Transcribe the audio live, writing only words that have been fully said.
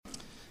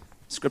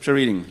Scripture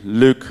reading,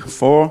 Luke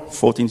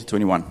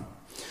 4:14-21.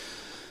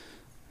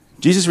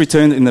 Jesus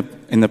returned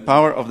in the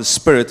power of the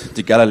Spirit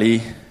to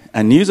Galilee,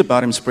 and news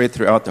about him spread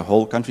throughout the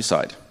whole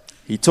countryside.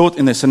 He taught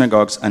in their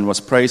synagogues and was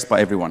praised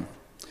by everyone.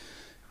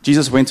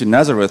 Jesus went to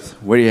Nazareth,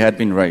 where he had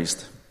been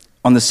raised.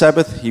 On the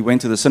Sabbath, he went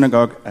to the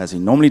synagogue as he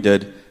normally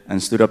did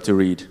and stood up to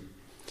read.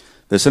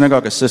 The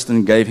synagogue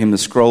assistant gave him the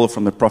scroll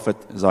from the prophet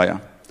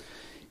Isaiah.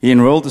 He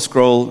unrolled the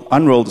scroll,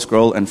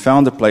 and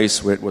found the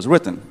place where it was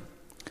written,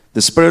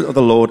 "The Spirit of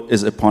the Lord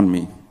is upon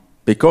me,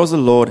 because the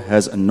Lord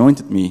has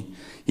anointed me.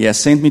 He has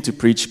sent me to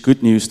preach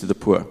good news to the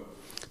poor,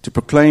 to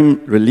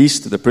proclaim release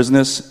to the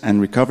prisoners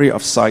and recovery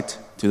of sight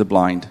to the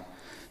blind,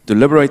 to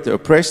liberate the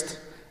oppressed,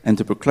 and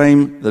to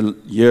proclaim the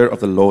year of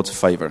the Lord's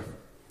favor."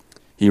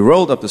 He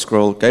rolled up the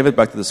scroll, gave it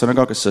back to the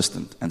synagogue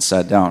assistant, and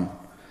sat down.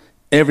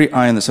 Every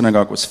eye in the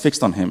synagogue was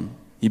fixed on him.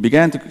 He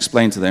began to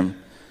explain to them,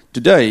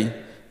 "Today,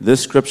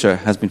 this scripture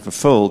has been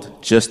fulfilled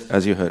just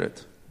as you heard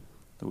it."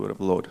 The word of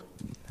the Lord.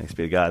 Thanks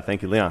be to God.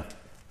 Thank you, Leon.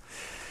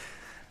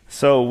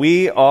 So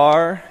we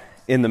are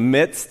in the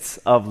midst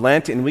of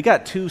Lent, and we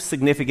got two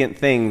significant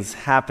things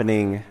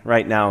happening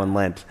right now in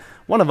Lent.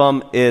 One of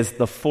them is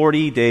the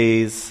 40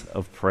 days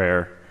of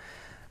prayer.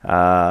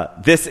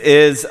 This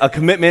is a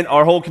commitment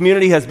our whole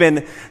community has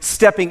been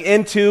stepping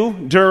into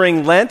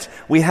during Lent.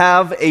 We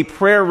have a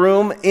prayer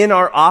room in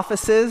our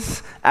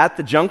offices at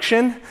the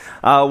junction.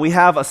 We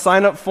have a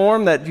sign-up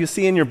form that you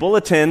see in your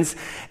bulletins,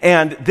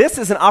 and this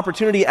is an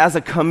opportunity as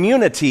a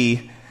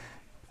community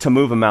to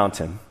move a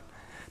mountain.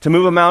 To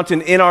move a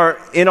mountain in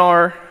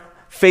our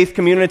faith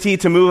community,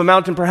 to move a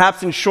mountain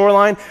perhaps in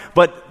Shoreline,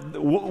 but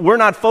we're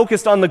not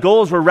focused on the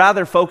goals. We're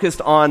rather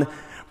focused on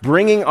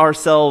bringing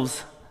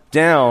ourselves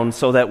down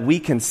so that we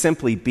can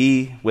simply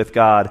be with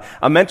God.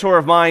 A mentor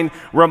of mine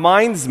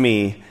reminds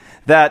me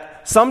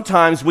that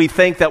sometimes we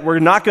think that we're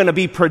not going to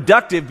be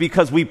productive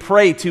because we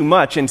pray too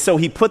much, and so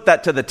he put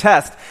that to the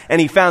test, and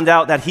he found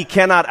out that he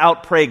cannot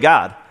outpray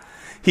God.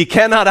 He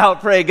cannot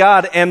outpray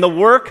God, and the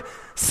work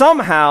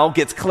somehow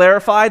gets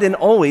clarified and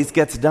always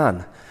gets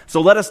done. So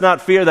let us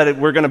not fear that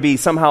we're going to be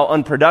somehow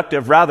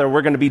unproductive. Rather,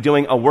 we're going to be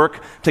doing a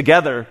work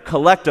together,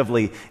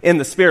 collectively, in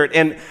the Spirit.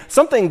 And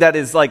something that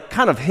is like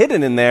kind of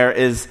hidden in there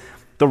is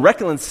the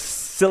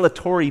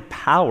reconciliatory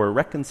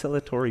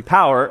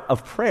power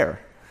of prayer.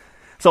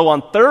 So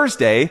on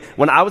Thursday,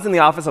 when I was in the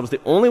office, I was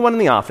the only one in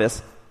the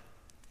office,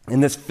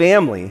 and this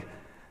family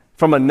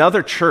from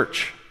another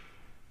church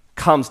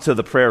comes to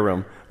the prayer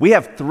room. We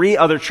have 3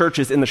 other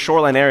churches in the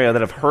Shoreline area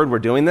that have heard we're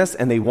doing this,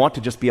 and they want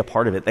to just be a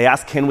part of it. They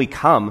ask, "Can we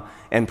come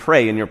and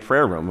pray in your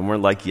prayer room?" And we're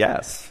like,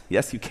 yes,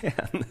 you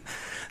can.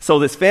 So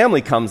this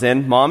family comes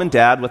in, mom and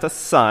dad with a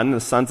son. The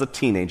son's a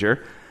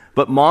teenager,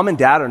 but mom and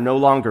dad are no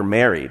longer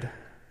married.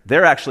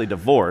 They're actually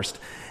divorced,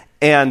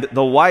 and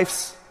the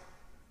wife's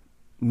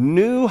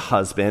new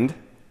husband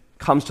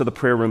comes to the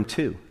prayer room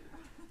too.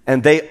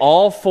 And they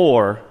all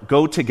 4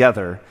 go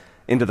together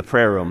into the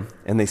prayer room,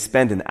 and they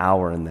spend an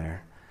hour in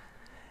there.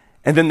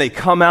 And then they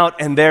come out,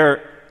 and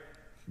they're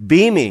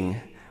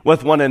beaming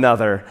with one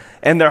another,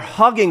 and they're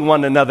hugging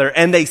one another,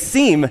 and they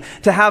seem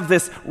to have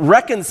this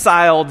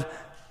reconciled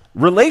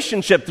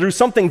relationship through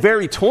something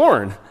very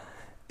torn.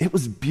 It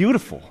was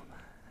beautiful.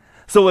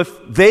 So if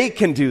they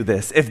can do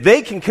this, if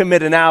they can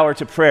commit an hour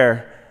to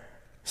prayer,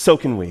 so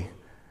can we.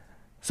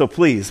 So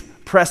please,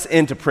 press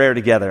into prayer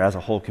together as a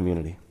whole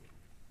community.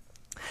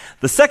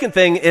 The second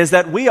thing is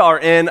that we are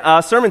in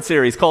a sermon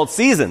series called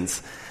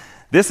Seasons.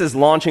 This is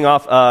launching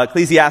off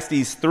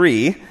Ecclesiastes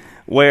 3,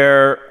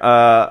 where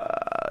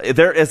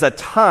there is a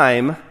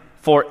time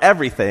for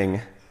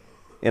everything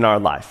in our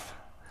life.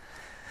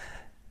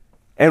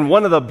 And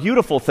one of the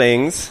beautiful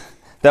things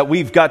that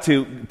we've got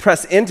to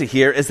press into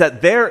here is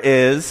that there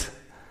is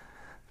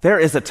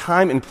a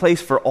time and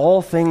place for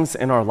all things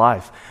in our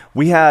life.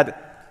 We had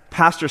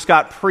Pastor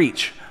Scott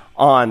preach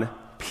on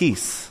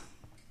peace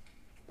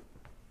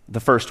the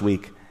first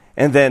week,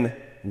 and then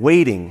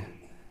waiting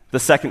the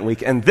second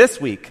week. And this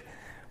week,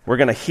 we're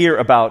going to hear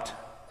about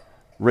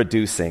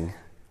reducing.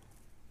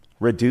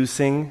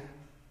 Reducing,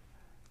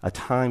 a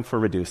time for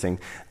reducing.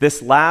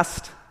 This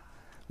last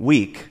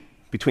week,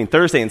 between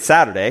Thursday and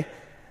Saturday,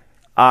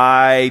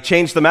 I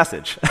changed the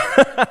message.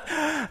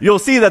 You'll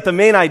see that the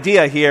main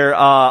idea here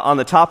on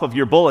the top of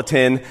your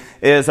bulletin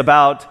is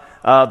about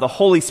the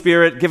Holy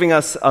Spirit giving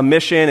us a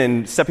mission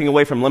and stepping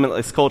away from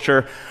limitless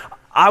culture.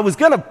 I was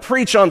going to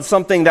preach on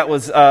something that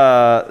was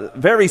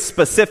very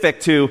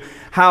specific to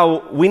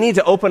how we need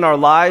to open our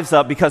lives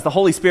up because the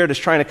Holy Spirit is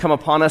trying to come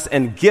upon us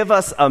and give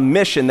us a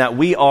mission that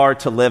we are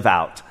to live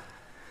out.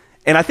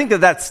 And I think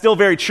that that's still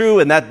very true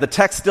and that the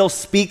text still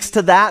speaks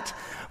to that.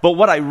 But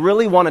what I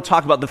really want to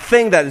talk about, the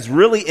thing that is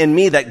really in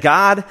me that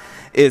God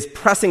is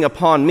pressing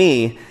upon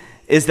me,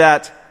 is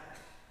that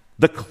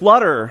the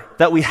clutter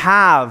that we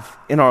have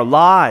in our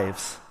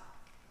lives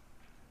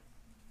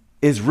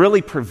is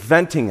really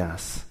preventing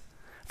us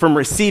from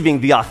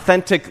receiving the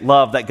authentic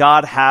love that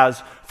God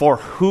has for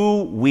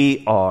who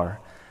we are,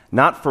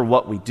 not for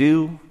what we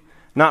do,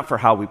 not for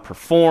how we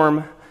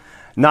perform,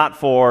 not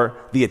for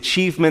the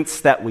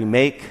achievements that we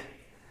make,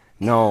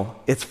 No,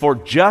 it's for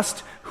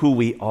just who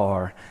we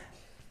are.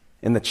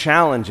 And the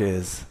challenge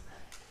is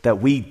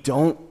that we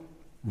don't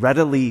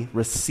readily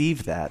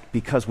receive that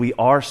because we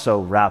are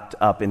so wrapped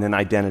up in an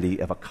identity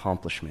of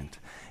accomplishment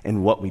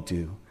in what we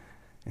do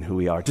and who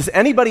we are. Does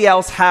anybody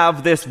else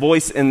have this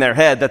voice in their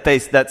head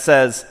that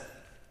says,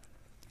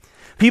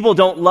 people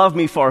don't love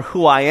me for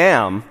who I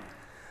am,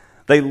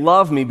 they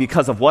love me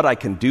because of what I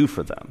can do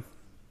for them?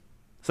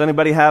 Does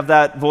anybody have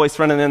that voice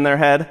running in their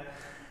head?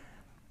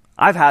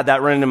 I've had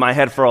that running in my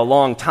head for a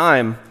long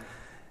time.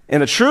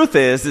 And the truth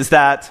is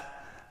that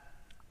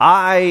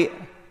I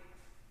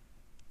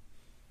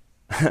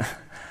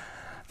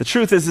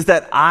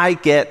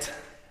get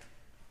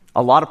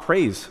a lot of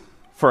praise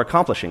for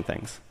accomplishing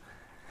things.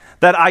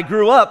 That I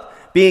grew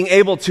up being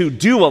able to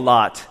do a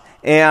lot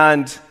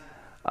and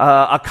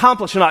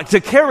accomplish a lot, to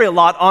carry a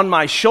lot on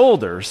my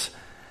shoulders.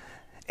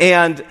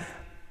 And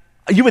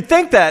you would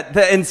think that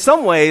in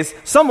some ways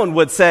someone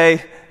would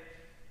say,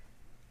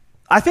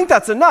 I think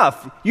that's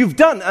enough. You've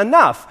done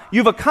enough.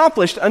 You've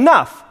accomplished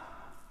enough.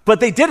 But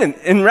they didn't.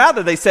 And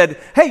rather they said,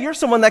 hey, you're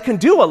someone that can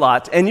do a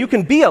lot, and you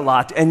can be a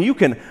lot, and you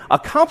can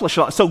accomplish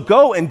a lot. So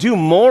go and do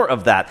more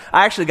of that.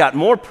 I actually got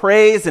more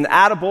praise and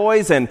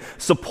attaboys and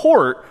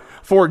support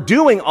for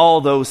doing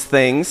all those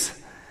things.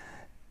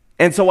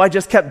 And so I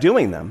just kept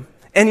doing them.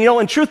 And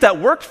in truth, that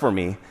worked for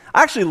me.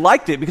 I actually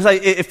liked it because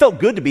it felt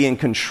good to be in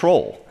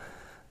control.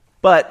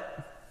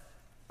 But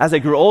as I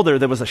grew older,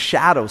 there was a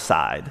shadow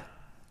side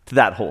to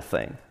that whole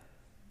thing.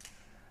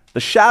 The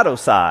shadow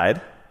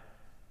side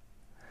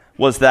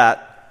was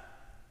that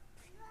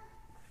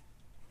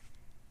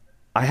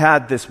I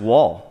had this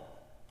wall.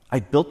 I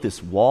built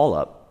this wall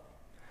up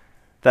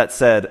that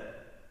said,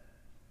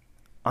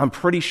 I'm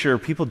pretty sure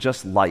people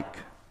just like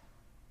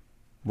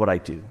what I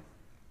do.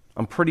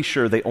 I'm pretty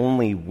sure they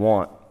only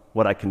want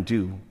what I can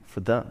do for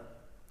them.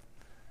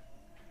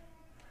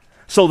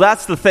 So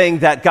that's the thing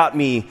that got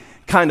me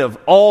kind of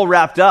all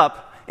wrapped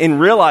up in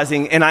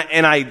realizing, and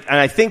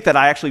I think that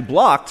I actually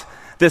blocked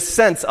this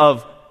sense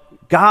of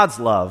God's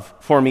love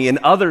for me and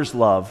others'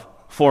 love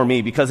for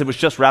me because it was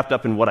just wrapped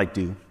up in what I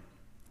do.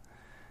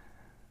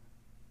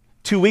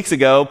 2 weeks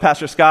ago,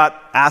 Pastor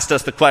Scott asked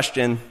us the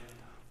question,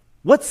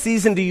 what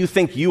season do you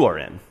think you are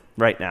in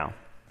right now?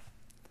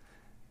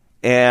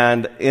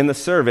 And in the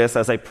service,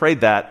 as I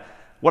prayed that,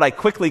 what I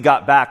quickly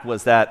got back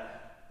was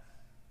that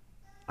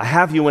I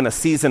have you in a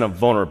season of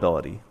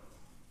vulnerability.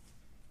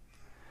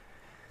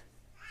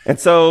 And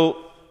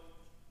so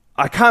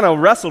I kind of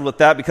wrestled with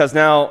that because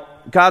now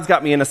God's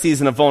got me in a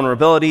season of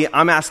vulnerability.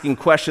 I'm asking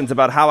questions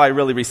about how I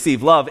really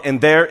receive love, and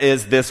there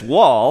is this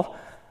wall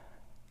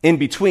in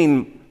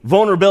between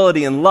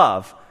vulnerability and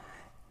love.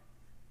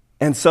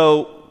 And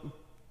so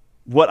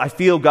what I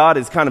feel God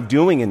is kind of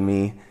doing in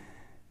me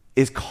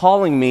is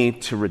calling me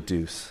to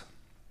reduce.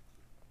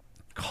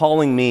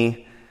 Calling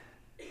me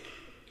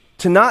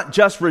to not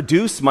just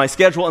reduce my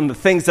schedule and the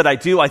things that I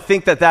do. I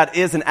think that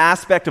is an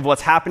aspect of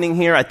what's happening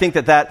here. I think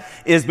that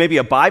is maybe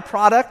a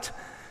byproduct.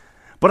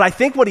 But I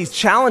think what he's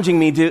challenging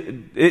me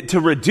to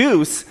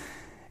reduce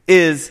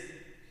is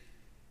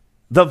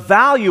the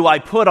value I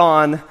put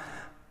on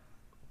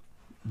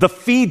the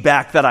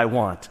feedback that I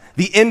want,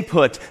 the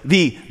input,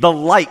 the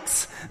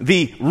likes,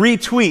 the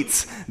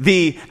retweets,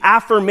 the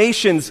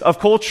affirmations of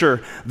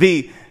culture,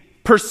 the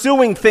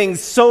pursuing things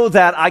so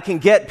that I can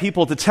get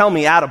people to tell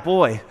me,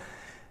 attaboy.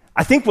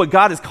 I think what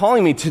God is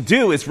calling me to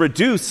do is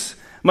reduce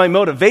my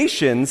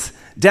motivations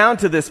down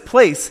to this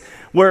place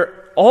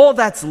where all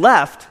that's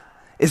left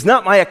is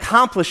not my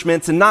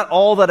accomplishments and not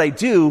all that I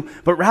do,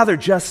 but rather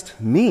just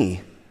me,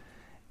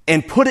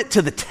 and put it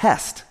to the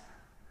test.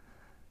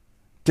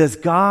 Does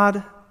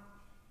God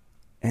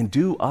and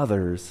do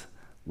others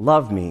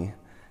love me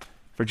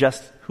for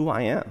just who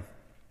I am?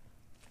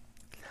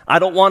 I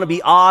don't want to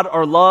be odd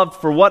or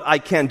loved for what I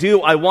can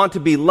do. I want to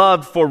be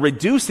loved for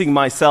reducing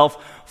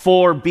myself,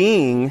 for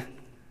being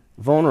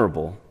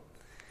vulnerable.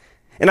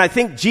 And I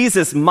think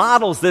Jesus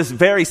models this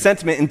very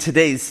sentiment in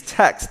today's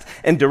text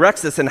and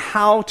directs us in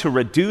how to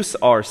reduce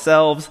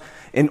ourselves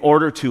in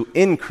order to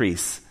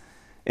increase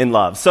in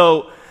love.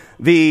 So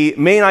the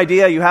main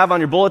idea you have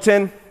on your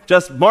bulletin,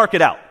 just mark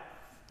it out.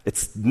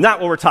 It's not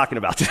what we're talking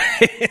about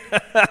today.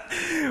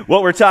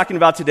 What we're talking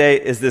about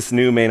today is this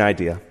new main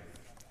idea.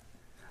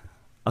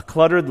 A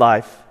cluttered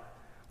life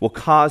will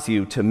cause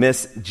you to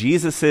miss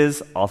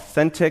Jesus'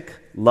 authentic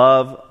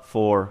love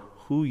for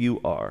who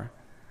you are.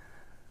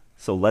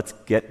 So let's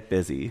get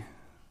busy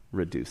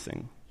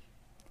reducing.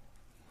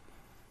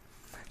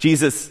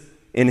 Jesus,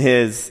 in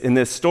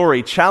this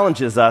story,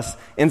 challenges us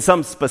in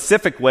some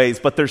specific ways,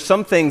 but there's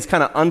some things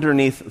kind of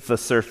underneath the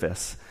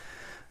surface.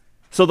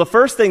 So the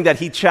first thing that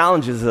he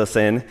challenges us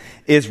in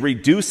is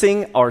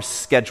reducing our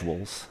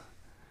schedules.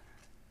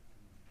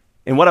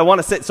 And what I want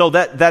to say, so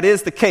that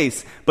is the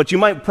case, but you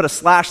might put a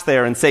slash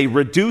there and say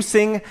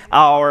reducing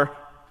our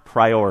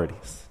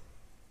priorities.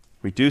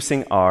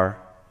 Reducing our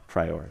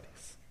priorities.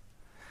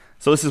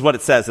 So this is what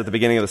it says at the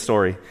beginning of the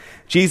story.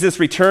 Jesus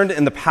returned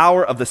in the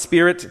power of the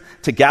Spirit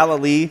to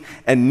Galilee,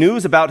 and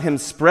news about him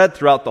spread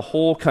throughout the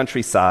whole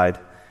countryside.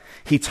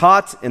 He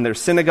taught in their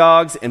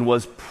synagogues and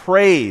was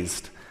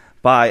praised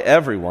by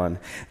everyone.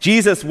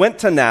 Jesus went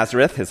to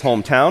Nazareth, his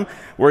hometown,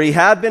 where he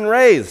had been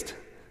raised.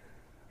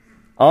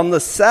 On the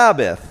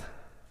Sabbath,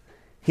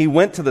 he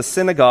went to the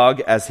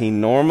synagogue as he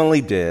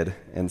normally did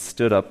and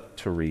stood up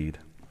to read.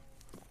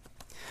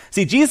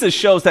 See, Jesus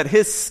shows that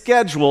his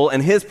schedule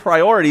and his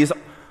priorities,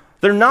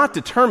 they're not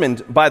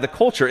determined by the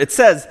culture. It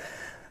says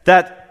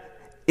that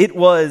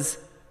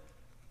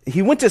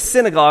he went to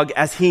synagogue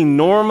as he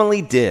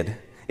normally did.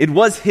 It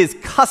was his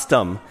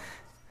custom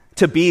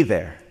to be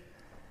there.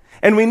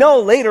 And we know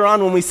later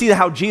on when we see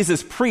how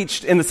Jesus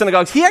preached in the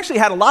synagogues, he actually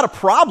had a lot of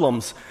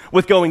problems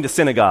with going to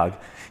synagogue.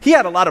 He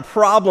had a lot of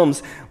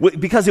problems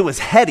because it was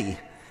heady.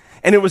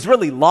 And it was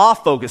really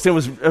law-focused. It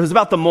was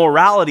about the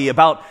morality,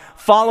 about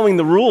following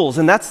the rules.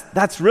 And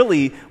that's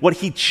really what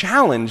he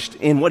challenged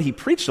in what he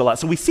preached a lot.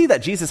 So we see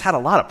that Jesus had a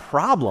lot of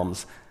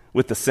problems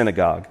with the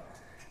synagogue.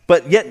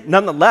 But yet,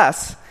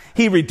 nonetheless,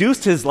 he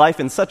reduced his life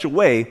in such a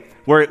way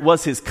where it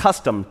was his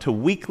custom to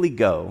weekly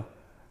go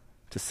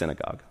to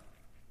synagogue.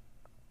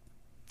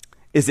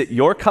 Is it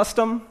your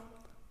custom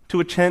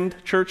to attend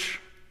church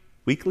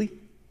weekly?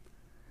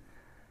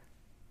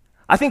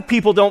 I think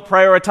people don't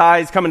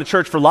prioritize coming to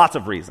church for lots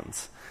of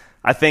reasons.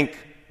 I think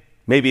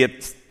maybe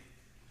it's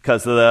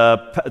because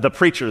of the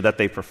preacher that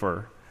they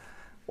prefer,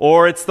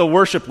 or it's the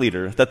worship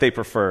leader that they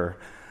prefer,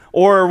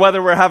 or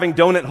whether we're having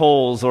donut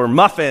holes or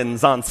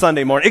muffins on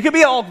Sunday morning. It could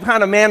be all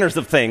kind of manners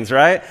of things,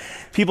 right?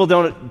 People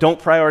don't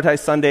prioritize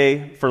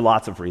Sunday for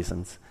lots of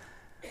reasons.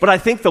 But I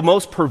think the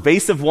most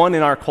pervasive one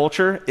in our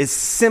culture is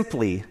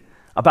simply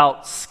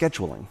about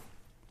scheduling.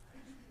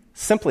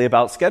 Simply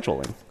about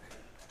scheduling.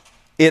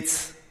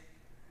 It's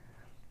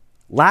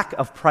lack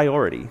of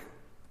priority.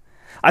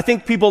 I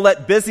think people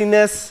let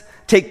busyness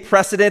take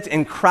precedent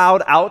and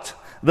crowd out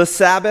the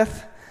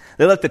Sabbath.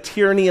 They let the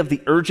tyranny of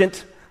the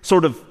urgent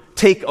sort of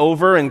take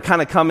over and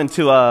kind of come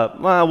into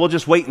we'll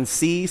just wait and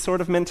see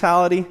sort of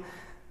mentality.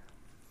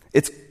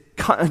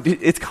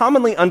 It's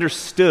commonly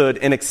understood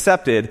and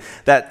accepted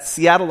that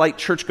Seattleite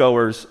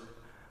churchgoers,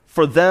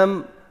 for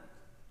them,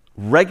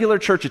 regular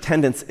church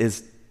attendance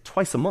is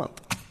twice a month.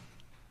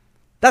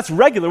 That's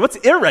regular. What's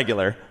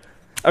irregular?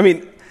 I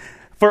mean,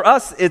 for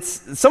us,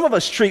 some of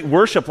us treat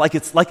worship like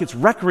it's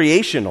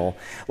recreational,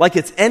 like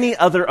it's any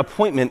other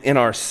appointment in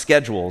our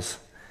schedules.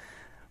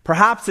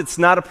 Perhaps it's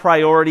not a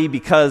priority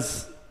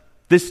because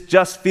this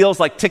just feels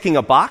like ticking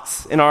a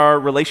box in our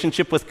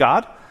relationship with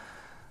God,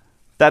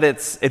 that it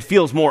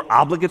feels more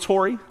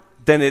obligatory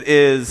than it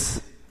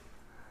is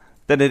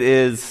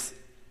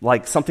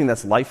like something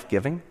that's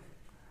life-giving.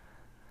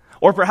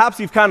 Or perhaps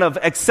you've kind of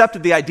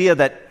accepted the idea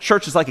that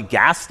church is like a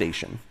gas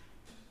station,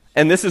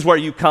 and this is where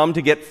you come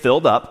to get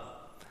filled up.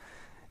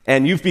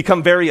 And you've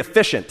become very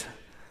efficient,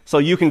 so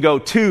you can go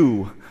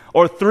 2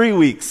 or 3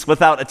 weeks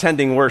without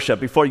attending worship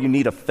before you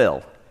need a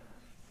fill.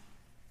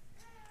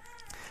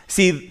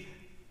 See,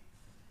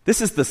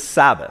 this is the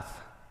Sabbath.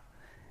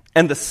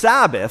 And the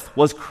Sabbath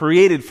was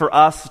created for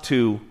us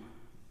to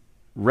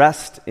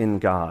rest in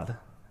God,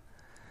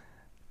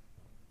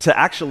 to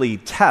actually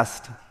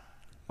test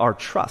our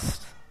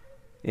trust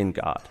in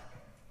God.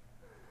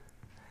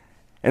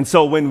 And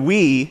so when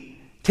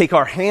we take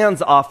our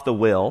hands off the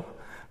wheel,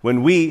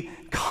 when we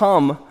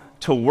come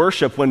to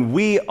worship, when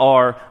we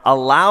are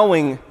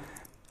allowing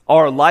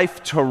our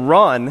life to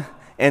run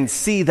and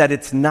see that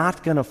it's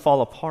not going to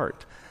fall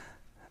apart,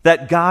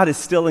 that God is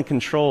still in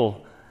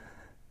control,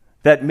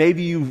 that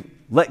maybe you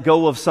let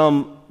go of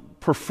some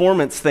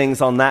performance things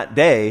on that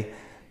day,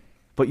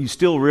 but you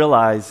still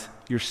realize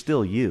you're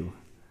still you.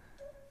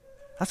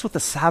 That's what the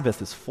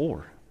Sabbath is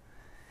for.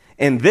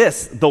 And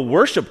the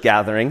worship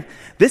gathering,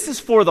 this is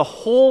for the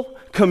whole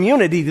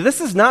community. This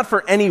is not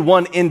for any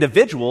one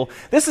individual.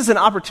 This is an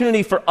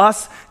opportunity for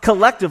us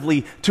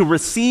collectively to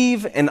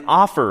receive and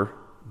offer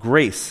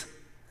grace.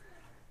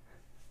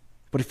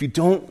 But if you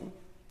don't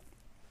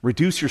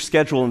reduce your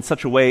schedule in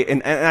such a way,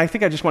 and I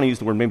think I just want to use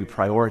the word maybe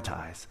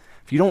prioritize.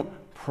 If you don't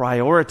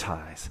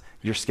prioritize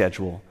your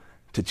schedule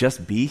to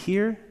just be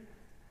here,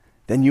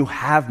 then you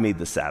have made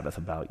the Sabbath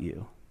about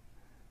you.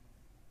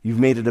 You've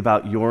made it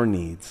about your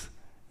needs.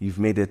 You've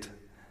made it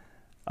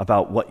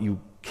about what you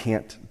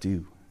can't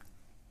do.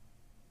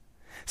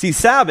 See,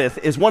 Sabbath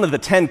is one of the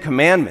 10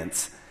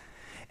 commandments.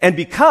 And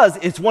because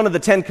it's one of the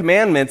 10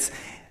 commandments,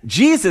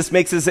 Jesus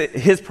makes it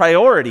his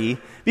priority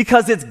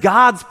because it's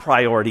God's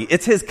priority.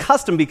 It's his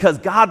custom because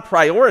God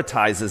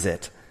prioritizes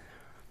it.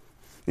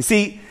 You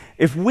see,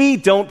 if we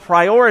don't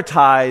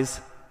prioritize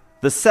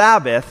the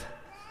Sabbath,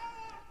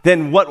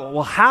 then what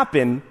will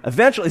happen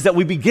eventually is that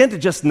we begin to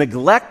just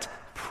neglect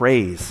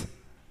praise.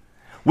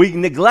 We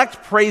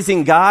neglect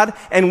praising God,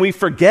 and we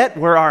forget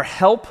where our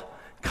help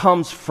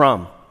comes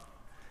from.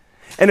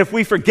 And if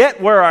we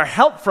forget where our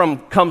help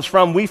comes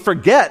from, we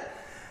forget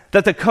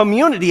that the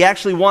community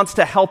actually wants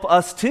to help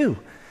us too,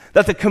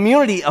 that the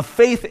community of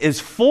faith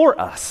is for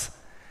us.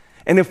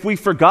 And if we've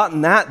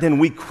forgotten that, then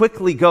we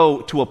quickly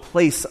go to a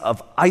place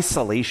of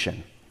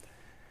isolation.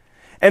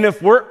 And if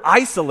we're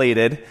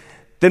isolated,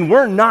 then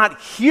we're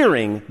not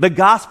hearing the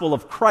gospel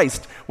of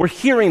Christ. We're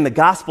hearing the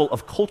gospel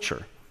of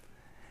culture.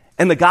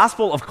 And the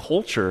gospel of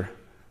culture,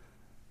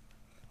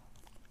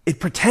 it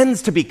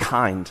pretends to be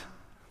kind.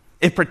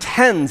 It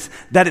pretends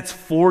that it's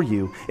for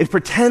you. It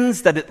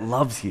pretends that it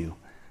loves you.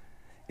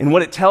 And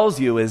what it tells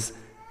you is,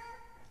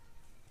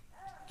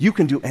 you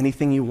can do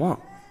anything you want.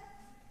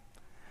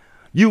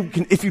 You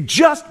can, if you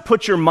just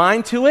put your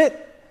mind to it,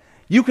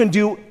 you can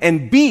do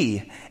and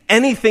be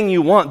anything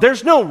you want.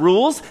 There's no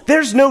rules.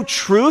 There's no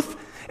truth.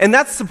 And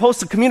that's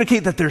supposed to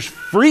communicate that there's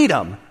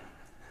freedom.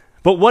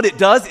 But what it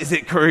does is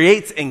it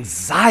creates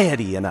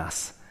anxiety in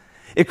us.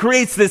 It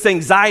creates this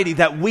anxiety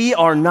that we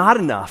are not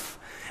enough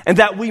and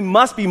that we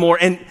must be more.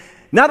 And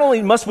not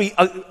only must we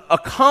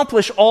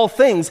accomplish all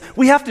things,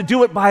 we have to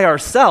do it by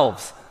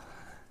ourselves.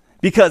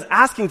 Because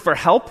asking for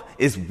help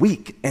is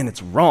weak and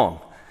it's wrong.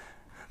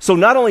 So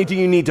not only do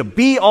you need to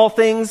be all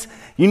things,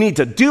 you need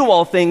to do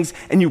all things,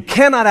 and you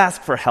cannot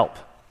ask for help.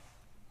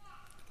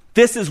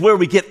 This is where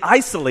we get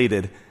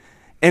isolated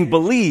and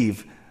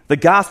believe the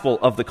gospel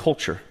of the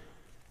culture.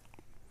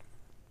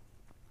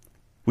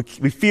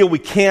 We feel we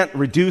can't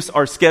reduce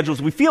our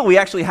schedules. We feel we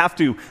actually have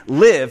to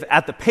live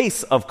at the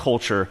pace of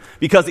culture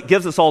because it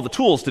gives us all the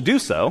tools to do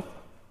so.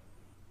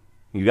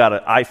 You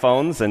got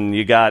iPhones and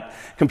you got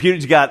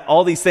computers, you got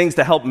all these things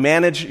to help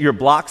manage your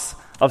blocks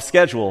of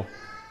schedule.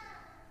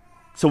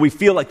 So we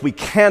feel like we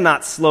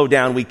cannot slow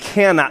down, we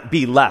cannot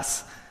be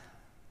less.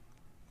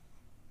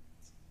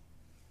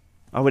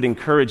 I would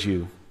encourage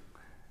you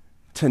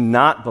to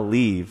not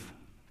believe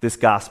this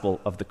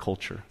gospel of the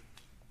culture.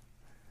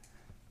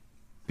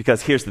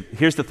 Because here's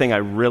the thing I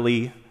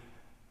really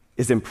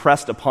is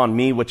impressed upon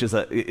me, which is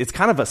it's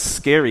kind of a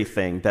scary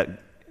thing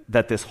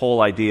that this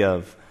whole idea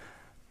of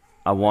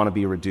I want to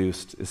be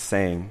reduced is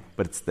saying,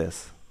 but it's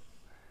this.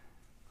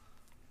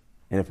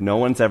 And if no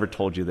one's ever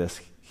told you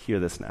this, hear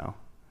this now.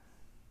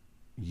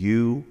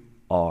 You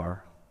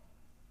are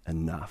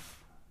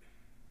enough.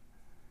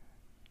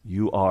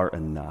 You are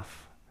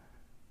enough.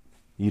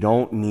 You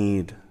don't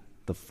need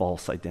the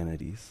false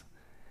identities.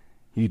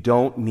 You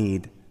don't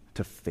need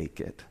to fake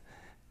it.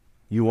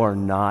 You are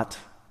not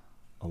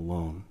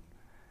alone.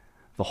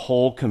 The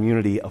whole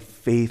community of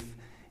faith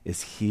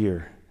is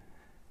here.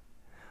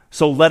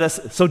 So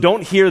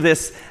don't hear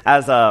this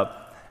as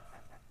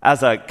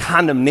a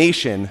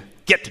condemnation.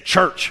 Get to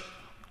church.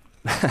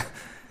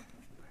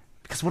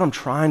 Because what I'm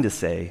trying to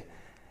say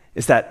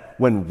is that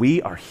when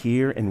we are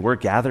here and we're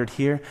gathered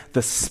here,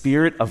 the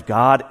Spirit of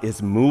God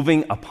is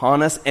moving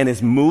upon us and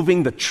is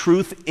moving the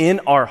truth in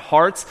our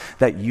hearts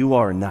that you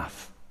are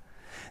enough.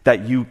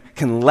 That you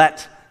can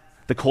let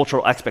the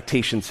cultural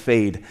expectations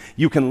fade.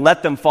 You can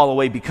let them fall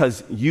away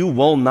because you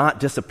will not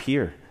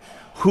disappear.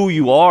 Who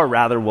you are,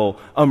 rather, will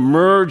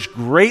emerge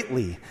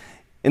greatly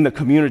in the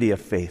community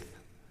of faith.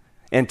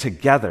 And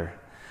together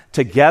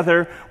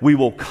we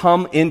will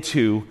come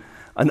into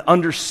an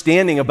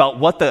understanding about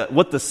what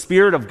the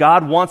Spirit of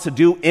God wants to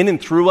do in and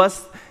through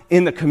us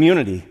in the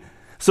community.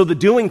 So the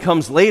doing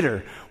comes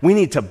later. We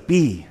need to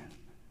be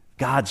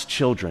God's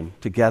children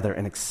together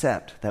and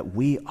accept that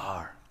we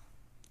are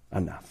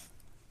enough.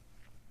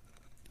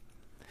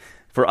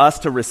 For us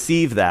to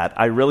receive that,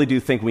 I really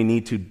do think we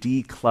need to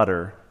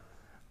declutter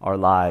our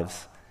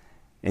lives.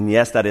 And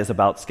yes, that is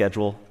about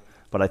schedule,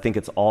 but I think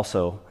it's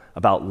also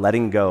about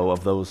letting go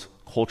of those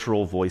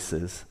cultural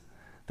voices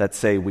that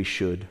say we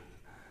should,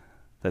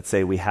 that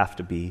say we have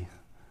to be,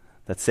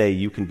 that say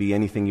you can be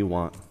anything you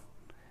want,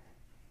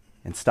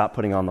 and stop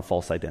putting on the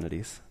false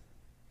identities.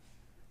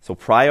 So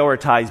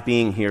prioritize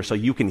being here so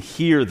you can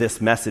hear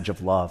this message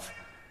of love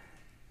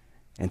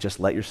and just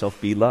let yourself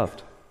be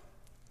loved.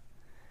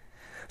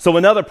 So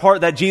another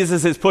part that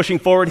Jesus is pushing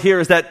forward here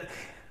is that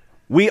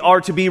we are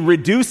to be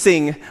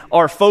reducing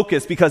our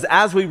focus, because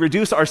as we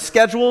reduce our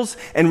schedules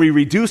and we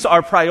reduce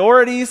our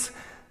priorities,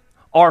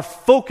 our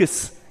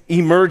focus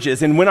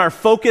emerges. And when our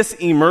focus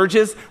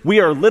emerges, we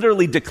are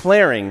literally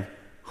declaring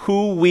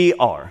who we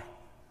are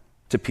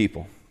to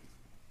people.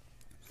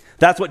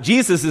 That's what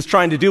Jesus is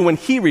trying to do when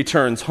he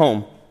returns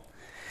home.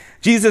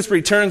 Jesus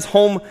returns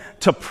home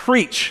to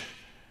preach.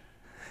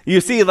 You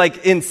see,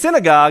 like in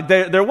synagogue,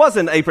 there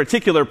wasn't a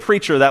particular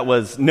preacher that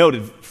was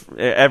noted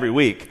every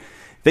week.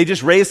 They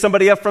just raised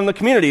somebody up from the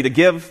community to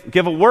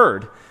give a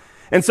word.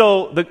 And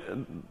so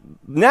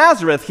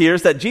Nazareth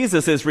hears that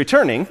Jesus is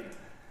returning,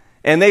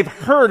 and they've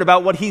heard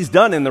about what he's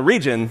done in the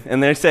region,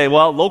 and they say,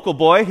 well, local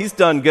boy, he's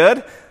done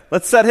good.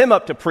 Let's set him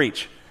up to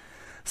preach.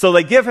 So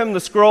they give him the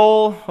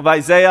scroll of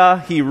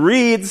Isaiah. He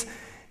reads,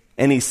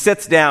 and he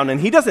sits down.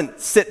 And he doesn't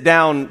sit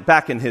down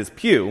back in his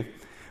pew.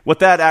 What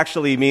that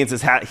actually means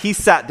is he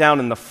sat down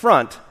in the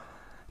front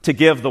to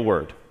give the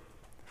word.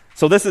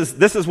 So this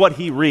is what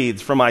he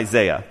reads from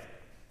Isaiah.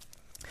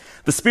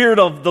 The Spirit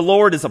of the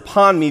Lord is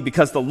upon me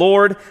because the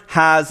Lord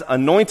has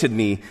anointed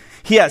me.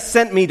 He has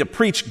sent me to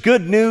preach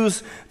good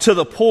news to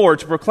the poor,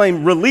 to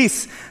proclaim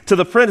release to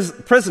the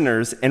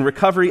prisoners and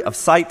recovery of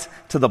sight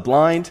to the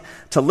blind,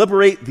 to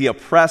liberate the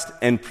oppressed,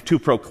 and to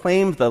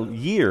proclaim the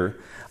year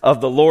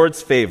of the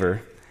Lord's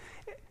favor.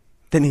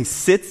 Then he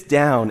sits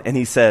down and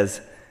he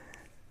says,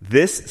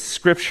 this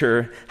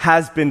scripture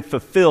has been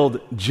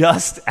fulfilled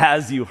just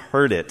as you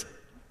heard it.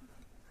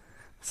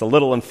 It's a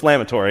little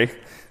inflammatory.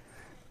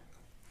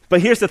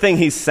 But here's the thing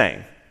he's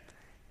saying.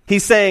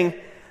 He's saying,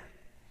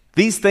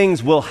 these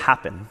things will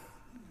happen.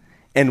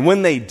 And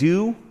when they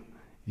do,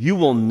 you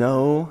will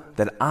know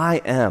that I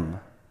am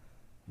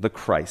the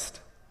Christ.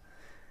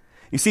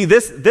 You see,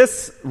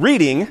 this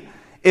reading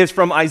is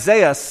from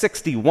Isaiah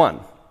 61.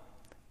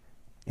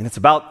 And it's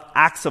about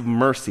acts of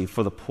mercy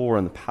for the poor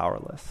and the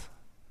powerless.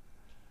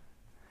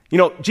 You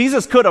know,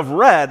 Jesus could have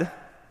read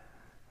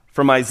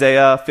from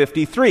Isaiah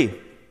 53,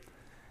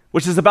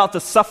 which is about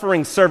the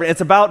suffering servant.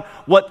 It's about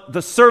what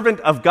the servant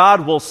of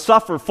God will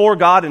suffer for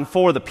God and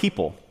for the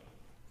people.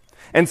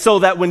 And so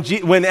that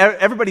when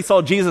everybody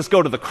saw Jesus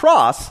go to the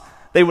cross,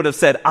 they would have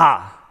said,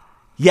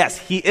 yes,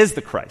 he is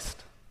the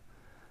Christ.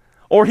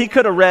 Or he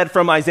could have read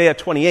from Isaiah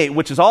 28,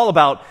 which is all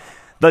about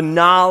the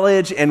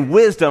knowledge and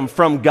wisdom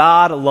from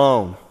God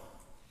alone.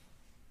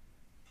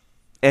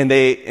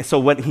 And so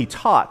when he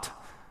taught,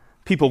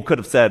 people could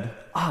have said,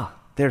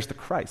 there's the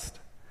Christ.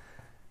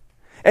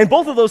 And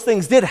both of those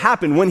things did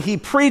happen. When he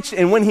preached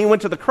and when he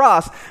went to the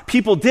cross,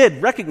 people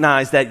did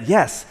recognize that,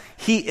 yes,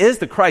 he is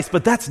the Christ,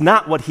 but that's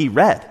not what he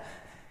read.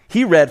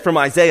 He read from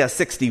Isaiah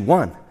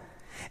 61.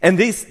 And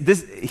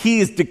he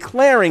is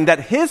declaring that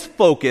his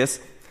focus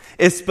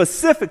is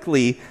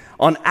specifically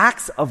on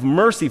acts of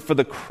mercy for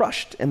the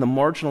crushed and the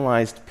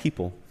marginalized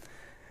people.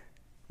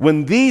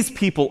 When these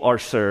people are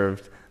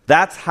served,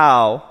 that's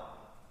how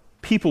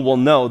people will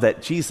know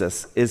that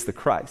Jesus is the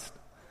Christ.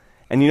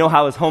 And you know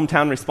how his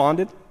hometown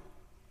responded?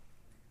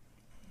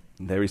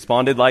 They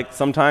responded like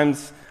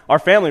sometimes our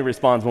family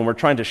responds when we're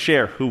trying to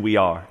share who we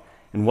are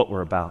and what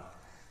we're about.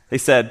 They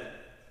said,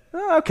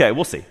 okay,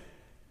 we'll see.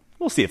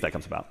 We'll see if that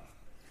comes about.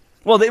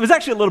 Well, it was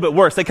actually a little bit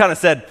worse. They kind of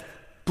said,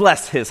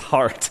 bless his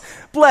heart.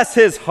 Bless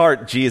his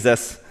heart,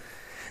 Jesus.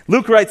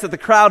 Luke writes that the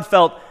crowd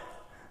felt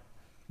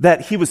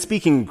that he was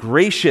speaking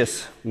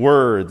gracious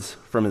words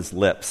from his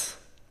lips.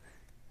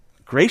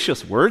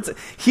 Gracious words?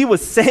 He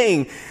was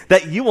saying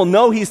that you will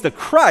know he's the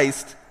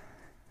Christ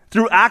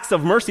through acts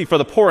of mercy for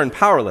the poor and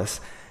powerless.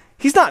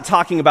 He's not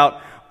talking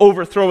about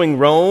overthrowing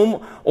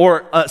Rome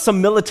or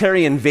some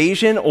military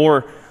invasion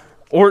or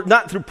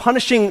not through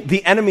punishing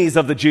the enemies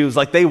of the Jews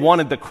like they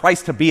wanted the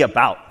Christ to be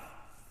about.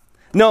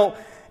 No,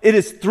 it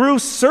is through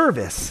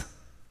service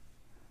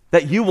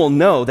that you will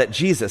know that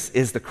Jesus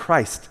is the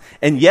Christ.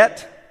 And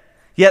yet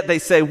they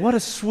say, what a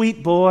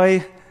sweet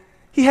boy.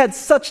 He had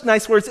such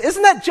nice words.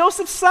 Isn't that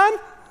Joseph's son?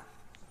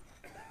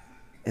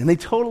 And they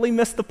totally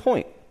missed the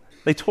point.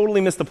 They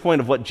totally missed the point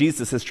of what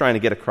Jesus is trying to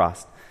get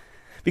across.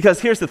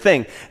 Because here's the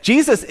thing.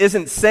 Jesus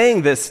isn't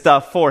saying this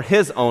stuff for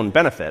his own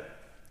benefit.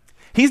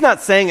 He's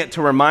not saying it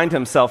to remind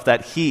himself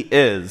that he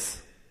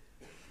is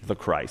the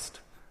Christ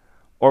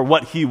or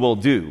what he will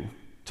do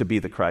to be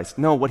the Christ.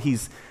 No, what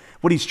he's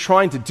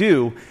trying to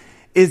do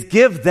is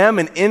give them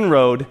an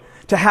inroad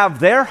to have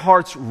their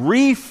hearts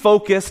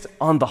refocused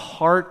on the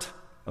heart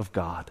of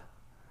God.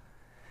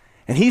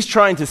 And he's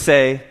trying to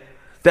say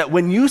that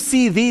when you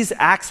see these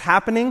acts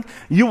happening,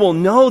 you will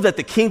know that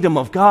the kingdom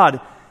of God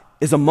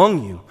is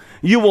among you.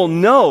 You will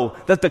know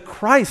that the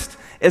Christ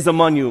is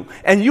among you,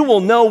 and you will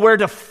know where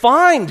to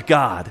find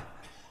God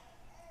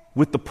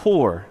with the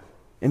poor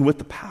and with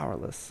the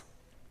powerless.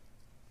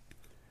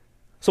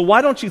 So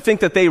why don't you think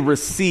that they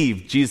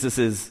received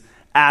Jesus'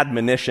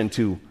 admonition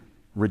to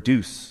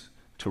reduce,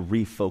 to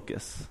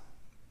refocus?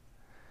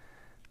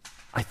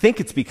 I think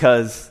it's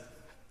because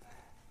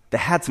they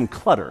had some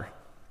clutter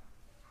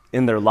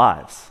in their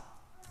lives.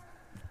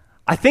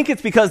 I think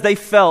it's because they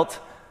felt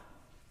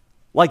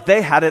like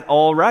they had it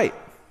all right.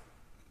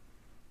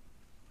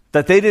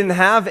 That they didn't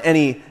have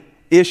any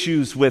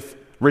issues with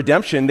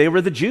redemption. They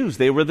were the Jews.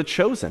 They were the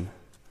chosen.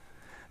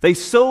 They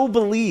so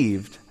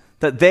believed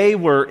that they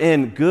were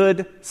in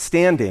good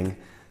standing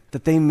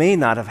that they may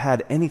not have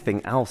had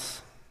anything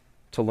else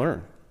to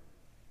learn.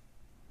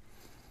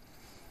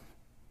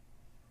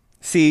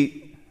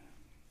 See,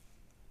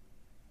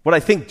 what I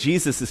think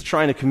Jesus is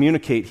trying to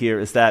communicate here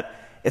is that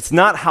it's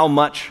not how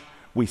much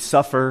we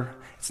suffer,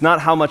 it's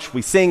not how much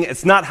we sing,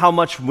 it's not how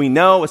much we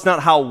know, it's not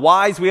how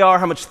wise we are,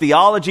 how much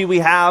theology we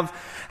have,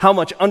 how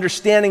much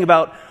understanding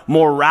about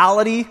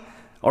morality,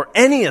 or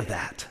any of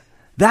that.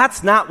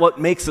 That's not what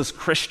makes us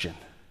Christian.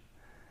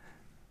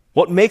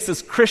 What makes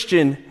us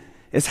Christian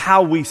is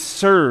how we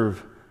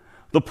serve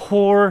the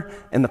poor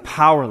and the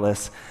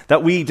powerless,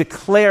 that we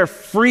declare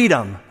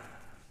freedom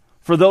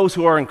for those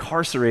who are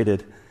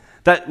incarcerated,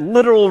 that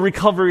literal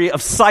recovery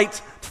of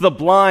sight to the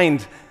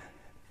blind,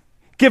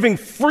 giving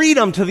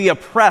freedom to the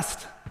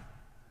oppressed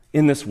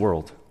in this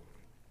world.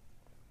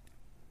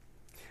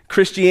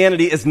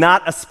 Christianity is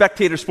not a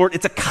spectator sport,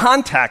 it's a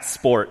contact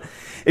sport.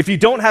 If you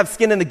don't have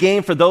skin in the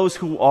game for those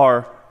who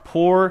are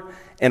poor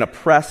and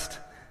oppressed,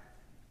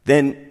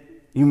 then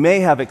you may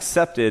have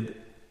accepted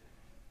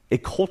a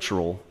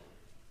cultural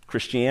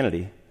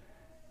Christianity,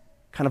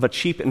 kind of a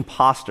cheap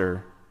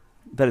imposter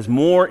that is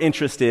more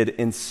interested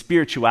in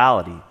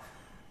spirituality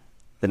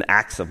than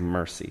acts of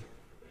mercy.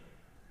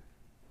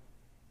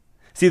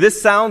 See,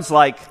 this sounds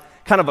like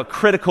kind of a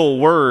critical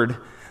word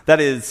but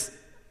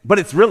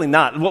it's really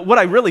not. What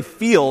I really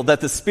feel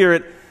that the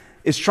Spirit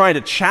is trying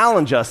to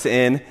challenge us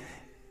in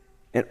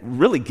and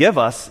really give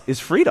us is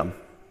freedom.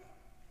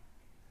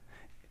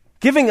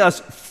 Giving us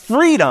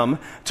freedom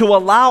to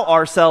allow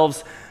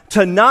ourselves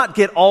to not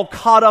get all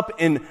caught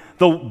up in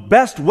the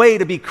best way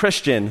to be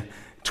Christian,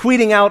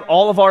 tweeting out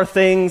all of our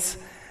things,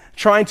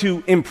 trying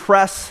to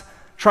impress,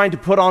 trying to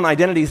put on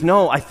identities.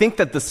 No, I think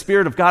that the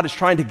Spirit of God is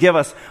trying to give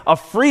us a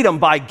freedom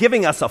by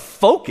giving us a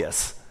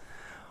focus,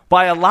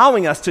 by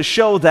allowing us to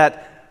show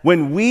that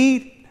when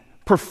we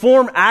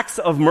perform acts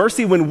of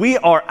mercy, when we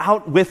are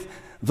out with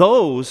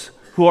those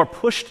who are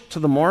pushed to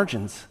the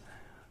margins,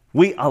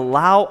 we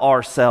allow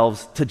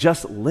ourselves to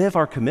just live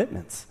our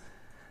commitments,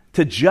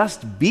 to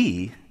just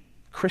be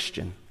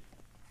Christian.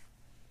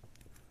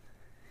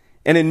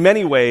 And in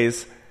many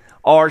ways,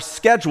 our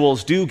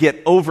schedules do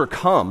get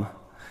overcome.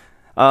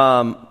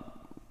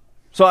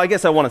 So I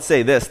guess I want to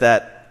say this,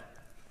 that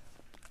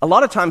a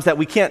lot of times that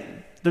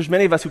there's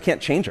many of us who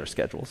can't change our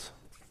schedules.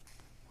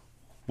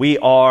 We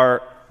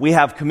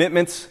have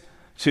commitments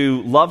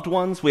to loved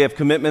ones, we have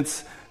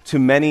commitments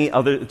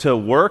to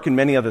work and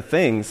many other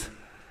things.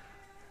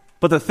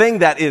 But the thing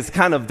that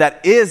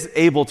is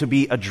able to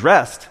be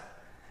addressed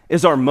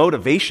is our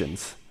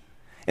motivations.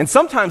 And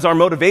sometimes our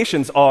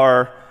motivations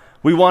are,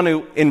 we want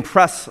to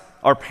impress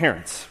our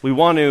parents. We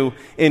want to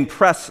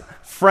impress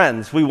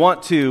friends. We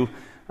want to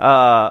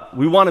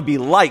be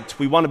liked.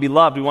 We want to be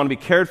loved. We want to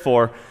be cared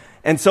for.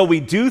 And so we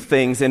do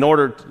things in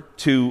order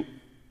to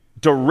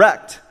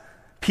direct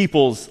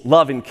people's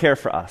love and care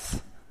for us.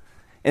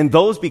 And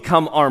those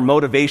become our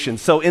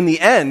motivations. So in the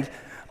end,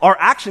 our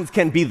actions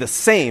can be the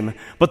same,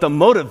 but the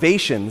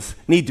motivations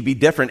need to be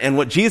different. And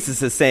what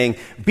Jesus is saying,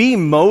 be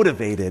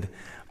motivated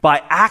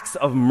by acts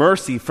of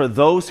mercy for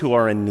those who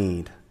are in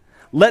need.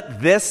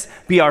 Let this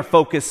be our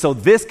focus so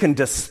this can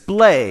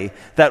display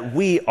that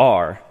we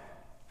are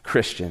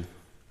Christian.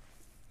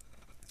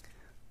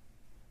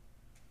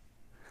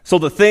 So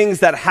the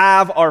things that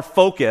have our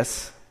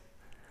focus,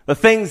 the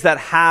things that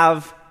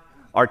have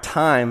our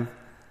time,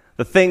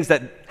 the things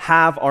that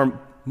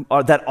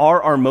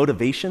are our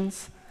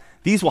motivations,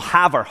 these will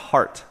have our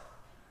heart.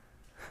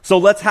 So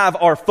let's have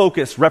our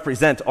focus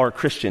represent our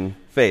Christian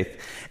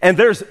faith. And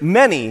there's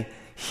many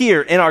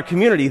here in our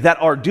community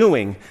that are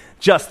doing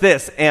just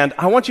this. And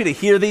I want you to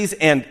hear these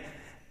and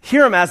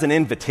hear them as an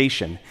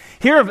invitation.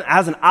 Hear them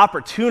as an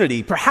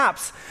opportunity.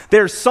 Perhaps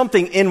there's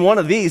something in one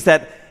of these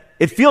that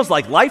it feels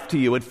like life to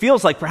you. It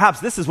feels like perhaps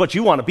this is what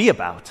you want to be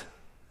about.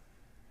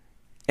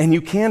 And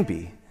you can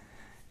be.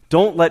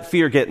 Don't let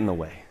fear get in the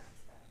way.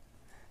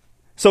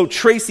 So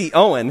Tracy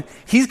Owen,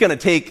 he's going to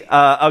take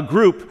a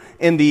group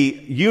in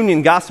the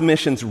Union Gospel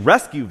Missions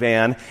rescue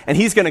van, and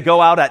he's going to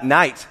go out at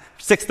night,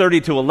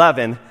 6:30 to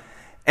 11,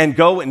 and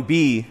go and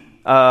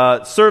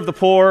serve the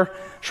poor,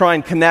 try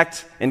and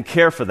connect and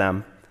care for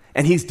them.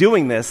 And he's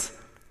doing this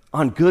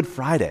on Good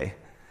Friday.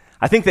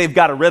 I think they've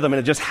got a rhythm, and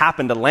it just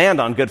happened to land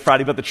on Good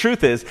Friday. But the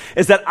truth is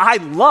that I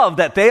love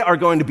that they are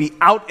going to be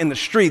out in the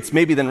streets,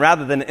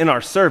 rather than in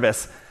our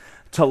service,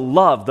 to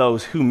love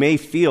those who may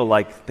feel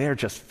like they're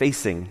just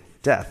facing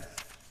death.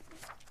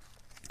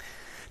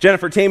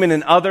 Jennifer Taman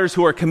and others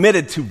who are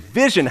committed to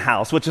Vision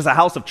House, which is a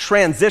house of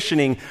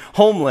transitioning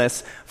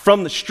homeless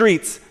from the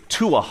streets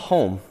to a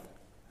home.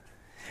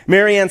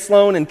 Marianne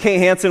Sloan and Kay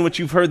Hansen, which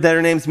you've heard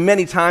their names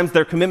many times,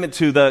 their commitment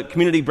to the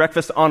community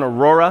breakfast on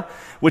Aurora,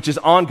 which is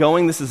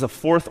ongoing. This is the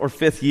 4th or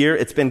 5th year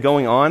it's been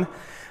going on.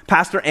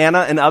 Pastor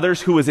Anna and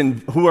others who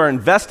are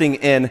investing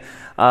in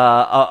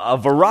a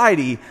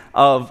variety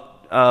of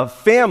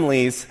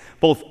families,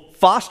 both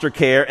foster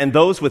care and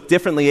those with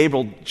differently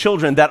abled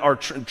children that are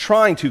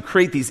trying to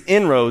create these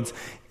inroads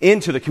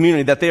into the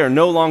community, that they are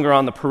no longer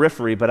on the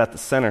periphery but at the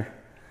center.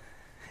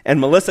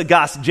 And Melissa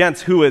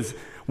Goss-Gents, who is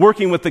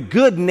working with the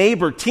Good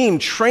Neighbor team,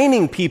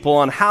 training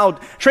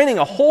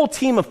a whole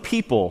team of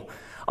people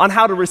on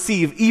how to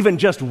receive even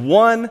just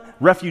one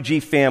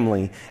refugee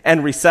family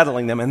and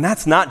resettling them. And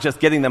that's not just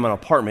getting them an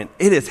apartment.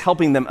 It is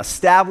helping them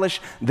establish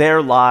their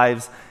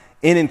lives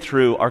in and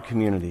through our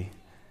community.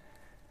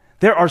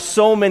 There are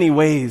so many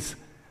ways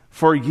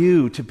for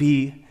you to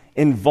be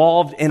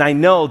involved, and I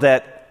know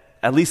that,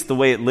 at least the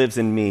way it lives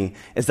in me,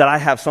 is that I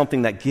have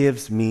something that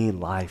gives me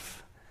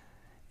life.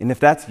 And if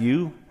that's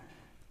you,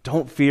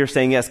 don't fear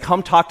saying yes.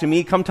 Come talk to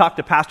me. Come talk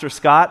to Pastor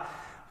Scott.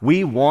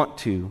 We want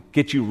to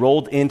get you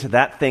rolled into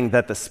that thing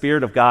that the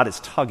Spirit of God is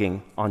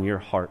tugging on your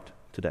heart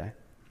today.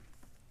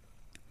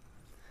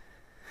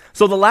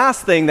 So the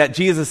last thing that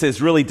Jesus is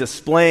really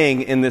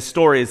displaying in this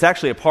story is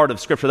actually a part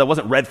of Scripture that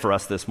wasn't read for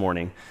us this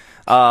morning.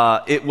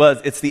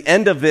 It's the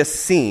end of this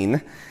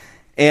scene,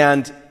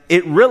 and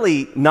it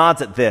really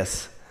nods at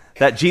this,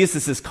 that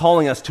Jesus is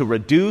calling us to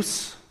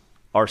reduce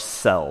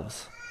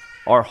ourselves,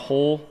 our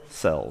whole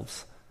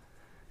selves.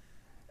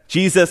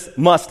 Jesus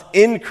must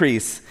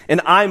increase, and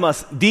I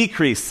must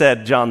decrease,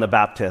 said John the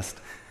Baptist.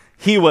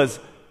 He was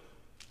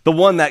the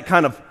one that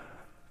kind of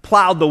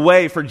plowed the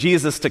way for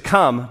Jesus to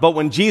come, but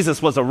when Jesus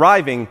was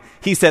arriving,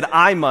 he said,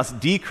 I must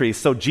decrease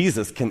so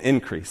Jesus can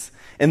increase.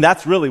 And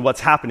that's really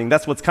what's happening.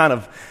 That's what's kind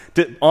of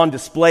on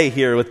display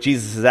here with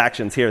Jesus'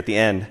 actions here at the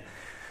end.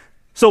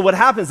 So what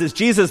happens is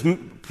Jesus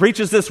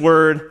preaches this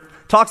word,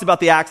 talks about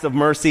the acts of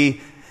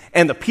mercy,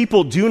 and the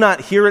people do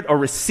not hear it or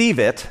receive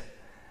it.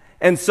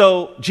 And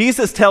so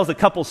Jesus tells a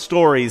couple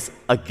stories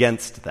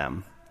against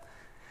them.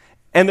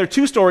 And there are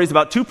two stories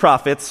about two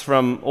prophets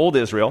from old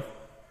Israel,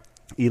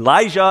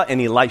 Elijah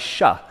and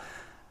Elisha.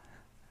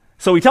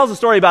 So he tells a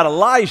story about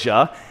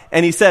Elijah,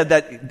 and he said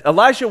that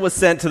Elijah was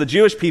sent to the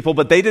Jewish people,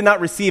 but they did not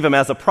receive him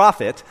as a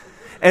prophet.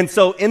 And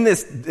so in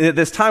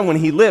this time when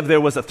he lived,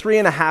 there was a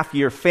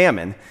 3.5-year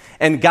famine,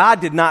 and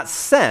God did not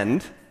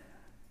send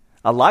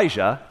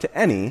Elijah to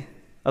any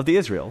of the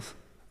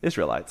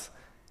Israelites.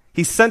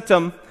 He sent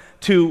them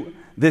to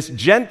this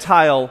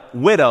Gentile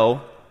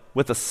widow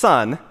with a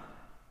son,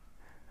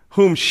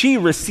 whom she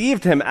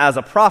received him as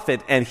a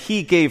prophet, and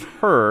he gave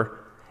her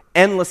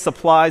endless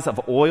supplies of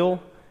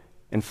oil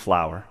and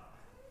flour.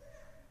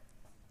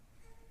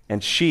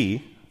 And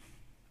she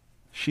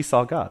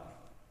saw God.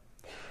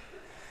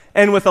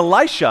 And with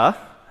Elisha,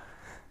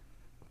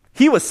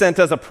 he was sent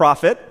as a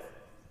prophet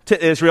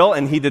to Israel,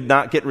 and he did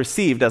not get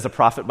received as a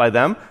prophet by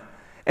them.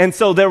 And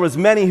so there was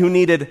many who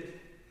needed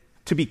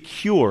to be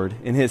cured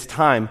in his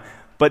time,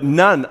 but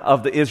none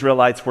of the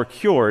Israelites were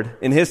cured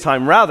in his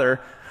time. Rather,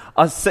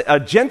 a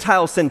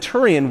Gentile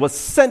centurion was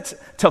sent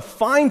to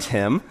find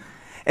him,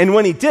 and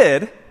when he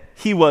did,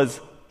 he was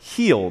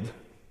healed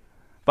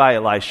by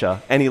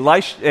Elisha.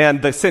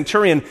 And the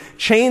centurion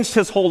changed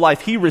his whole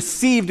life. He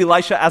received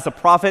Elisha as a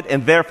prophet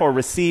and therefore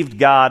received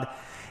God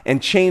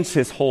and changed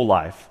his whole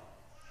life.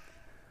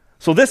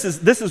 So this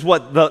is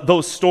what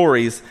those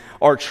stories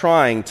are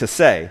trying to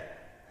say,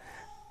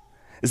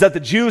 is that the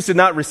Jews did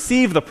not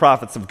receive the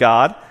prophets of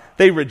God.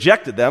 They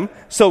rejected them.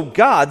 So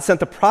God sent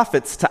the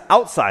prophets to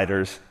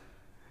outsiders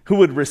who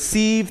would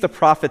receive the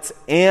prophets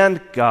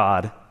and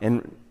God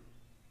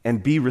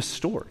and be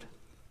restored.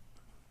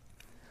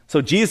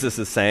 So Jesus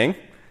is saying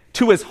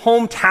to his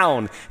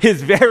hometown,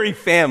 his very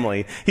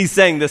family, he's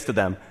saying this to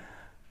them.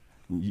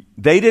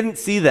 They didn't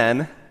see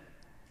then,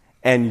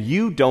 and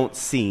you don't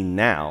see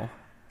now,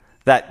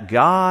 that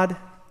God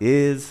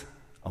is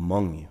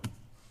among you.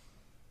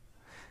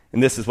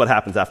 And this is what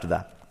happens after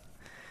that.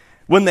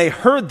 When they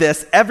heard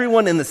this,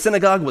 everyone in the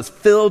synagogue was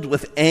filled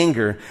with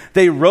anger.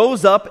 They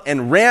rose up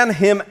and ran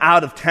him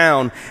out of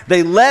town.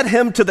 They led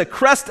him to the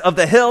crest of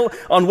the hill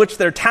on which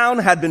their town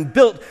had been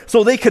built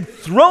so they could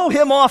throw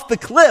him off the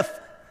cliff.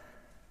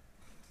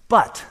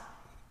 But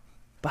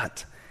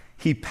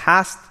he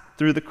passed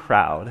through the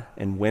crowd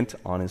and went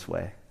on his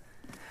way.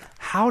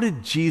 How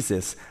did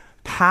Jesus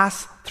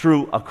pass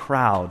through a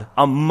crowd,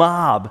 a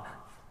mob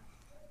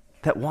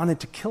that wanted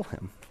to kill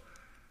him?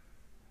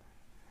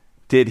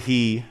 Did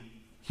he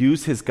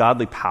use his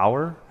godly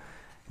power,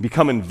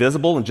 become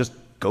invisible and just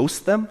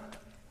ghost them?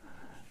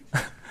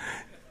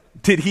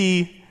 Did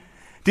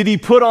he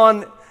put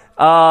on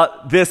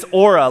this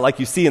aura like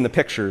you see in the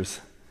pictures?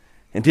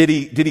 And did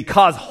he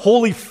cause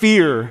holy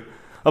fear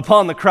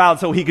upon the crowd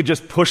so he could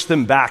just push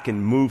them back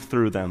and move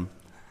through them?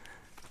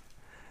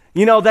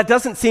 You know, that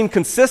doesn't seem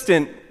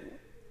consistent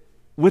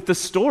with the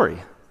story.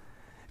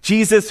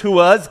 Jesus, who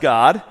was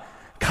God,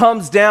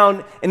 comes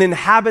down and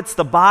inhabits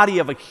the body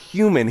of a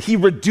human. He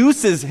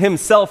reduces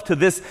himself to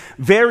this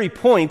very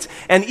point,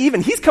 and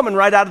even he's coming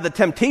right out of the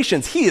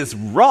temptations. He is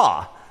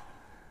raw.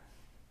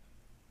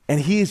 And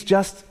he's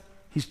just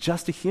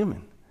a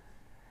human.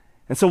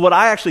 And so what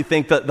I actually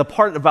think that the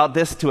part about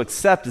this to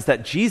accept is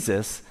that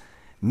Jesus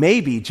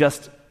may be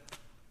just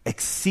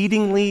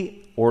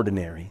exceedingly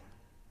ordinary.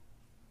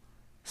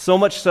 So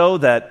much so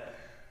that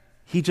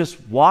he just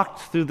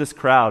walked through this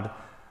crowd,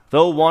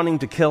 though wanting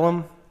to kill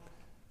him.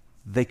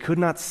 They could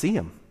not see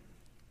him.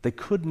 They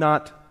could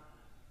not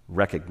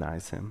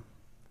recognize him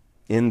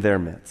in their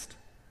midst.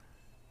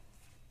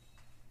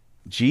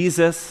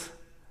 Jesus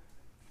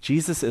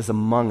is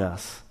among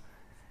us,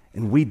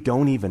 and we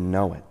don't even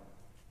know it.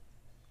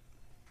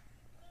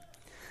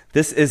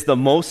 This is the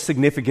most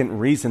significant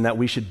reason that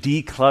we should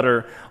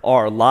declutter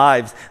our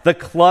lives. The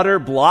clutter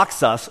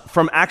blocks us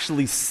from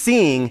actually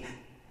seeing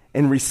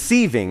and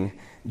receiving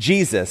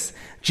Jesus.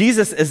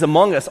 Jesus is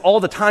among us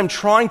all the time,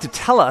 trying to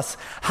tell us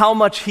how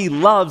much he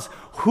loves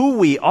who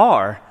we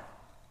are,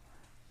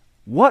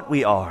 what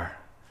we are.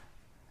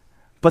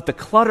 But the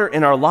clutter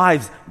in our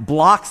lives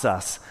blocks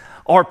us.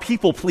 Our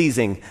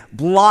people-pleasing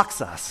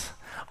blocks us.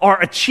 Our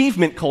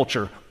achievement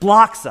culture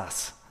blocks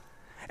us.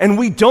 And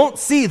we don't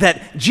see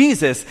that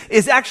Jesus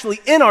is actually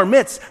in our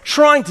midst,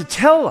 trying to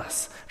tell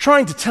us,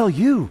 trying to tell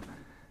you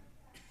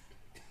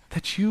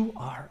that you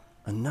are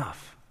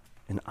enough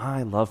and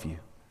I love you.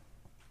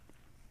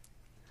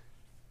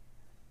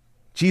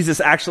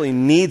 Jesus actually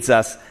needs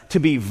us to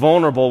be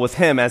vulnerable with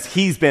him as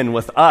he's been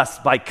with us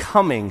by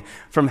coming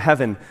from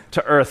heaven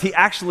to earth. He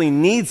actually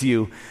needs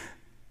you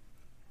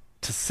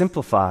to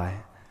simplify,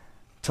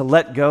 to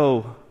let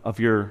go of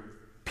your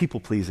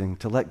people-pleasing,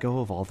 to let go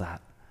of all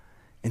that,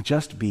 and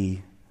just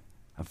be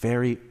a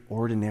very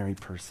ordinary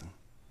person.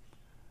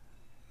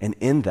 And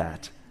in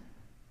that,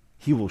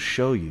 he will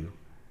show you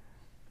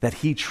that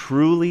he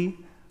truly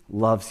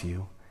loves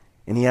you,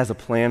 and he has a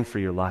plan for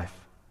your life.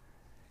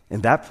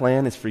 And that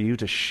plan is for you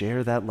to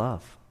share that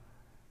love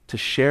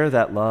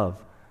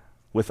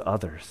with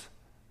others.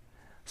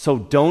 So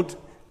don't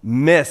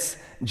miss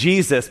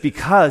Jesus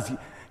because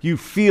you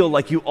feel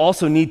like you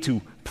also need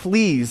to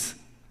please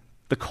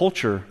the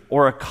culture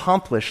or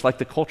accomplish like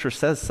the culture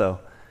says so.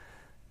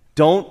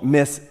 Don't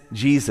miss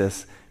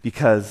Jesus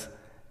because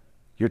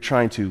you're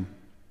trying to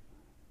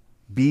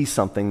be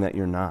something that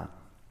you're not.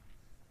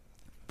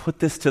 Put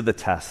this to the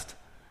test.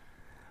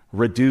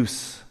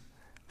 Reduce,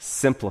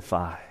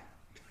 simplify,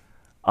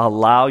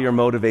 allow your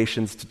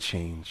motivations to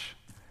change,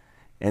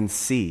 and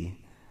see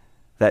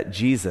that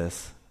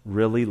Jesus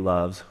really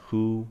loves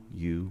who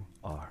you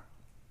are.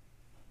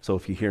 So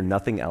if you hear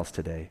nothing else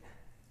today,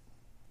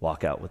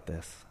 walk out with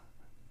this.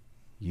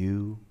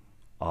 You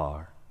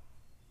are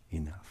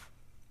enough.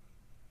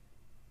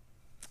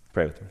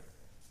 Pray with me.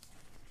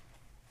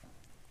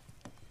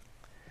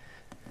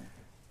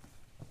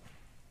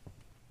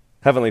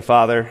 Heavenly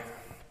Father,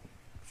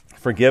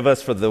 forgive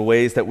us for the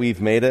ways that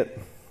we've made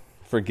it.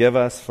 Forgive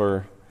us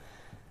for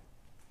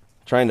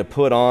trying to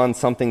put on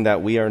something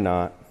that we are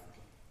not.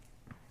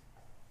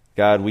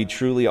 God, we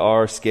truly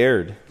are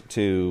scared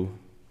to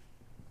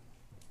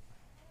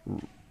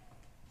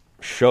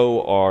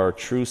show our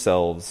true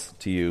selves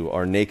to you,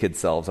 our naked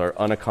selves, our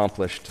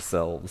unaccomplished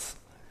selves.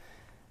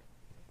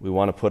 We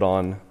want to put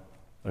on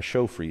a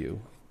show for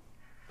you,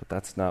 but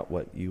that's not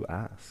what you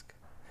ask.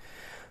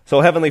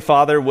 So, Heavenly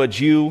Father, would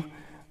you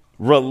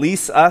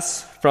release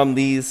us from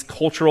these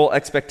cultural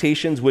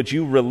expectations? Would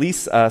you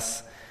release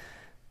us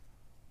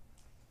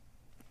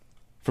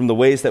from the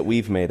ways that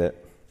we've made it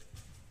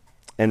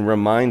and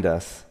remind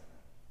us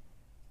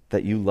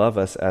that you love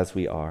us as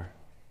we are?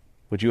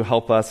 Would you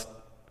help us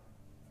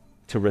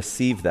to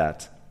receive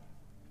that,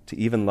 to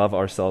even love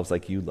ourselves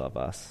like you love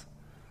us,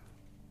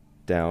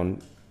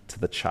 down to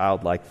the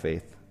childlike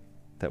faith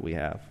that we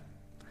have?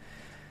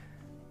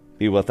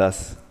 Be with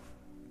us,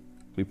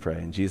 we pray.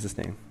 In Jesus'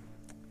 name,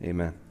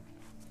 amen.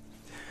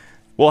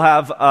 We'll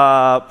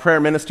have prayer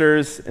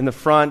ministers in the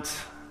front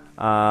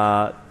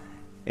and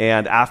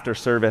after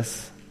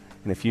service.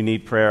 And if you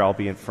need prayer, I'll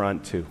be in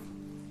front too.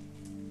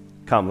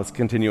 Come, let's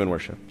continue in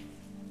worship.